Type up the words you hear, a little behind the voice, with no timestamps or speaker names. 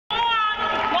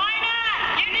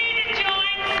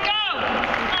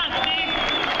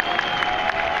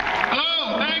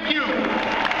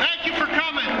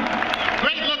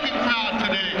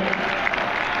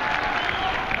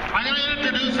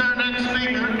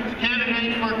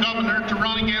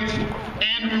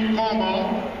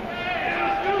Cuomo.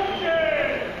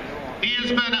 He has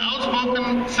been an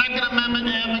outspoken Second Amendment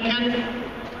advocate.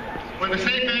 When the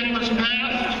SAFE Act was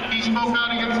passed, he spoke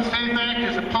out against the SAFE Act.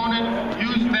 His opponent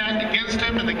used that against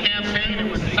him in the campaign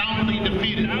and was soundly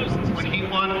defeated when he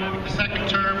won the second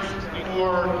term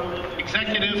for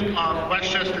executive of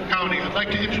Westchester County. I'd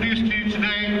like to introduce to you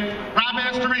today Rob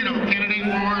Astorino, candidate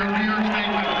for New York State.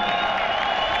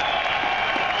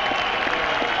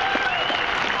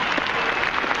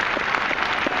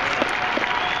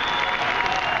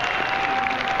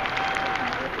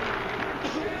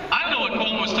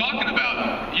 Was talking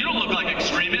about. You don't look like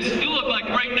extremists. You look like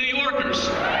great New Yorkers.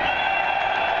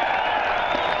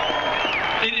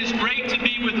 It is great to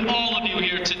be with all of you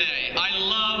here today. I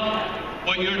love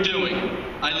what you're doing.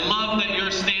 I love that you're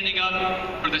standing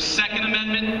up for the Second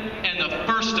Amendment and the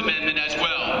First Amendment as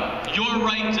well. Your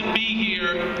right to be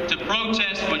here to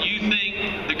protest what you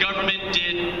think the government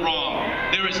did wrong.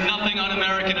 There is nothing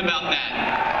un-American about that.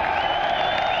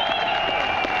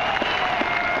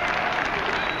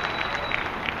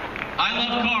 I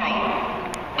love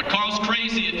Carl, but Carl's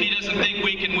crazy if he doesn't think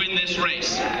we can win this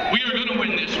race. We are going to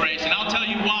win this race, and I'll tell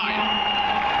you why.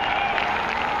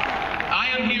 I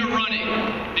am here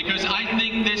running because I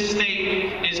think this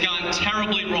state has gone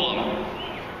terribly wrong.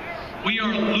 We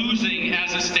are losing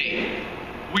as a state.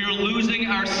 We are losing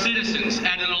our citizens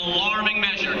at an alarming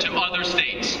measure to other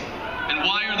states. And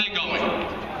why are they going?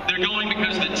 They're going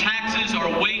because the taxes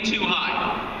are way too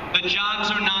high. The jobs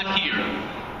are not here.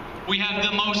 We have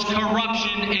the most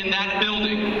corruption in that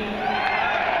building.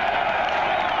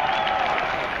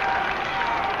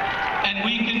 And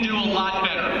we can do a lot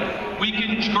better. We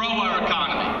can grow our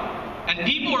economy. And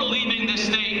people are leaving this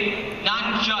state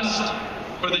not just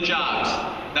for the jobs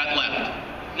that left,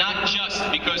 not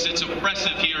just because it's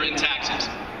oppressive here in taxes.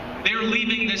 They're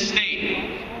leaving this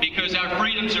state because our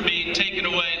freedoms are being taken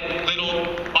away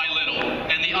little by little.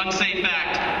 And the unSAFE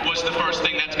Act was the first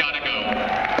thing that's got to go.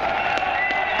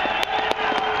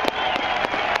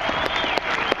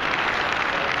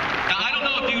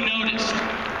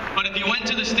 But if you went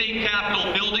to the state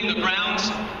capitol building, the grounds,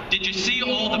 did you see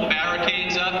all the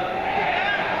barricades up?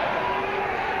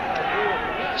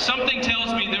 Something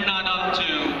tells me they're not up to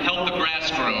help the grass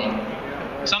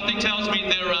grow. Something tells me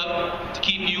they're up to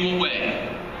keep you away.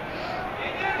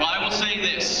 Well, I will say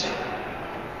this.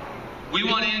 We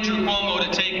want Andrew Cuomo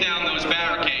to take down those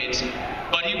barricades,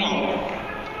 but he won't.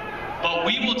 But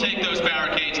we will take those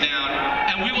barricades down,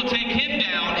 and we will take him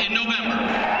down in November.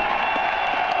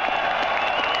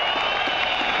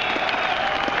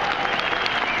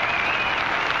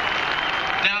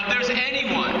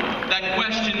 Anyone that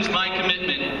questions my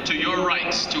commitment to your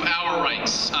rights, to our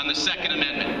rights on the Second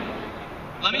Amendment,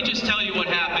 let me just tell you what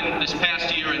happened this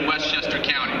past year in Westchester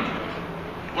County,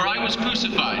 where I was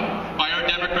crucified by our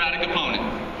Democratic opponent,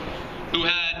 who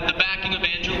had the backing of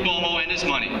Andrew Cuomo and his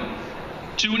money,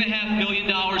 $2.5 million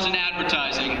in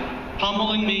advertising,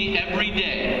 pummeling me every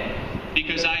day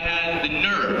because I had the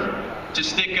nerve to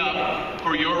stick up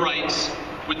for your rights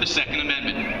with the Second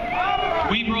Amendment.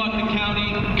 We brought the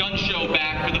county gun show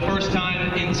back for the first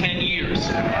time in 10 years.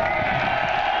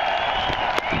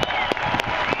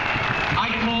 I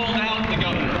called out the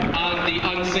governor on the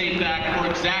unSAFE Act for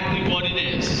exactly what it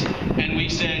is. And we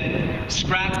said,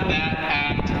 scrap that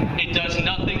act. It does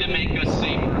nothing to make us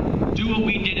safer. Do what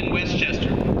we did in Westchester.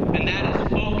 And that is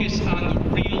focus on the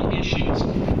real issues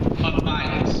of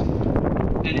violence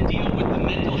and deal with the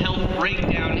mental health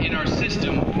breakdown in our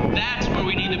system. That's where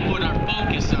we need to put our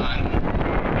focus on,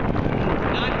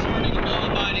 not turning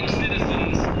law-abiding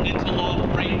citizens into law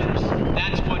breakers.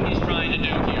 That's what he's trying to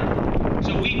do here.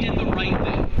 So we did the right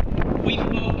thing. We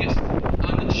focused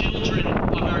on the children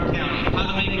of our county, how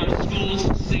to make our schools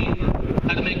safer,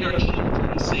 how to make our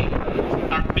children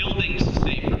safer, our buildings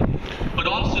safer, but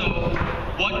also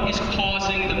what is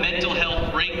causing the mental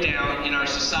health breakdown in our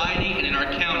society and in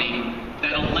our county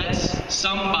that lets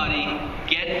somebody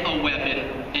get a weapon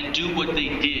and do what they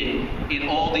did in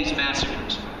all these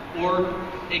massacres. Or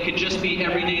it could just be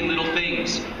everyday little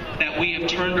things that we have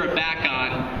turned our back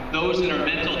on, those in our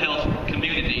mental health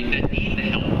community that need the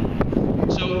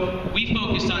help. So we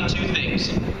focused on two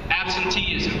things.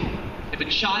 Absenteeism. If a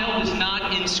child is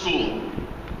not in school,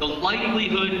 the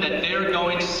likelihood that they're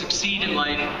going to succeed in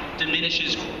life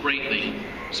diminishes greatly.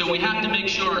 So we have to make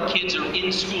sure our kids are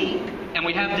in school, and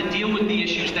we have to deal with the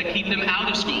issues that keep them out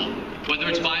of school, whether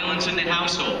it's violence in the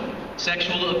household,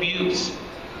 sexual abuse,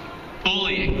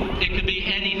 bullying. It could be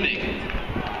anything.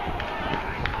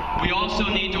 We also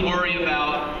need to worry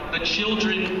about the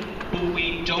children who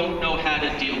we don't know how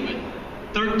to deal with.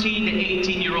 13 to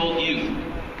 18-year-old youth,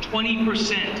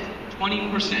 20%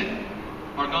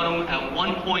 are going to, at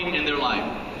one point in their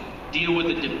life, deal with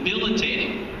a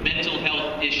debilitating mental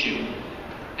health issue.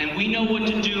 And we know what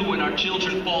to do when our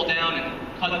children fall down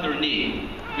and cut their knee.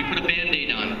 We put a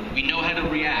Band-Aid on. We know how to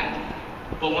react.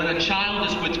 But when a child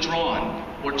is withdrawn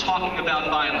or talking about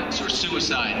violence or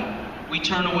suicide, we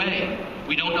turn away.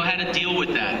 We don't know how to deal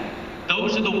with that.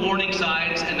 Those are the warning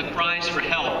signs and the cries for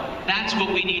help. That's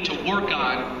what we need to work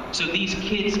on so these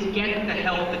kids get the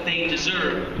help that they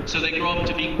deserve so they grow up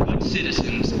to be good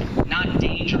citizens, not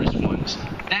dangerous ones.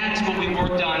 That's what we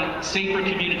worked on, safer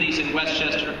communities in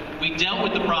Westchester. We dealt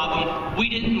with the problem. We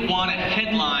didn't want a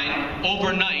headline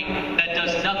overnight that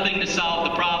does nothing to solve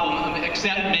the problem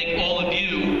except make all of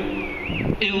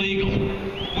you illegal.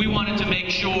 We wanted to make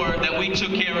sure that we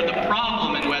took care of the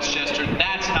problem in Westchester.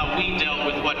 That's how we dealt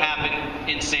with what happened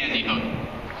in Sandy Hook.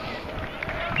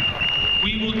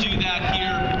 We will do that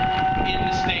here in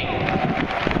the state.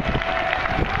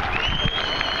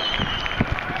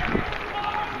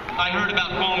 I heard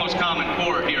about Cuomo's Common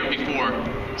Core here before.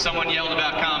 Someone yelled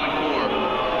about Common Core.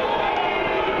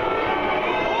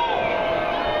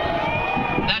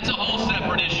 That's a whole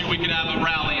separate issue we could have a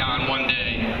rally on one day.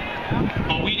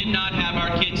 But we did not have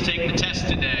our kids take the test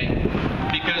today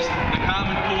because the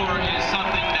Common Core is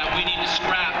something that we need to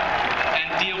scrap and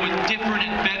deal with different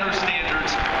and better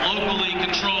standards, locally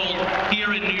controlled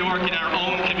here in New York in our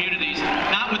own communities,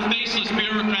 not with faceless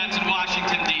bureaucrats in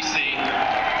Washington, D.C.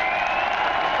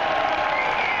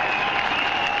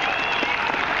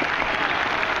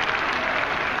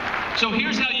 So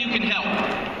here's how you can help,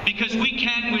 because we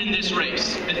can win this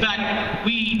race. In fact,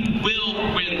 we will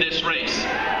win this race.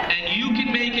 And you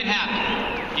can make it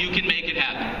happen. You can make it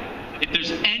happen. If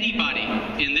there's anybody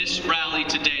in this rally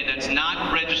today that's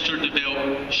not registered to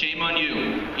vote, shame on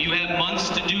you. You have months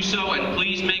to do so, and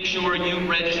please make sure you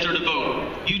register to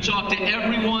vote. You talk to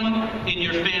everyone in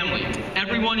your family,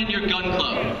 everyone in your gun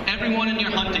club, everyone in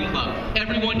your hunting club,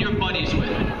 everyone you're buddies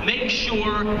with. Make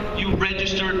sure you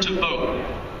register to vote.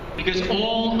 Because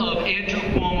all of Andrew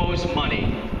Cuomo's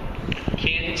money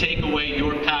can't take away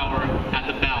your power at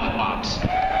the ballot box.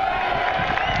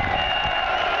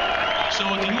 So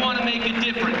if you want to make a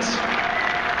difference,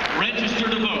 register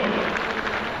to vote.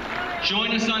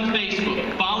 Join us on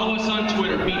Facebook. Follow us on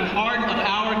Twitter. Be part of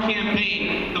our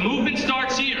campaign. The movement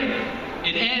starts here.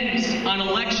 It ends on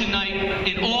election night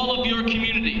in all of your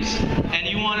communities. And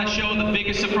you want to show the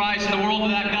biggest surprise in the world to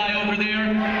that guy over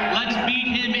there? Let's beat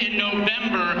him in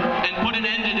November and put an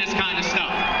end to this kind of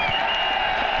stuff.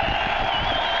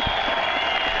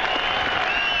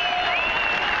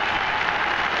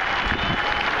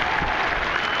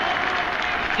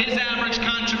 His average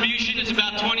contribution is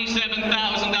about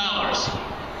 $27,000.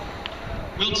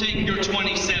 We'll take your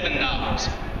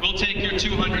 $27. We'll take your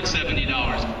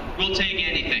 $270. We'll take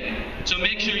anything. So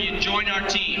make sure you join our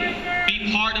team.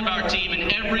 Be part of our team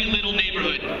in every little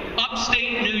neighborhood.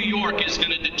 Upstate New York is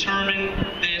going to determine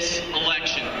this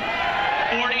election.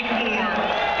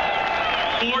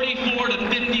 44 to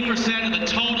 50% of the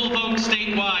total vote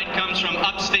statewide comes from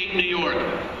upstate New York.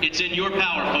 It's in your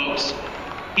power, folks.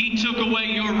 He took away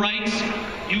your rights.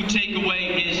 You take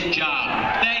away his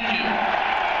job. Thank you.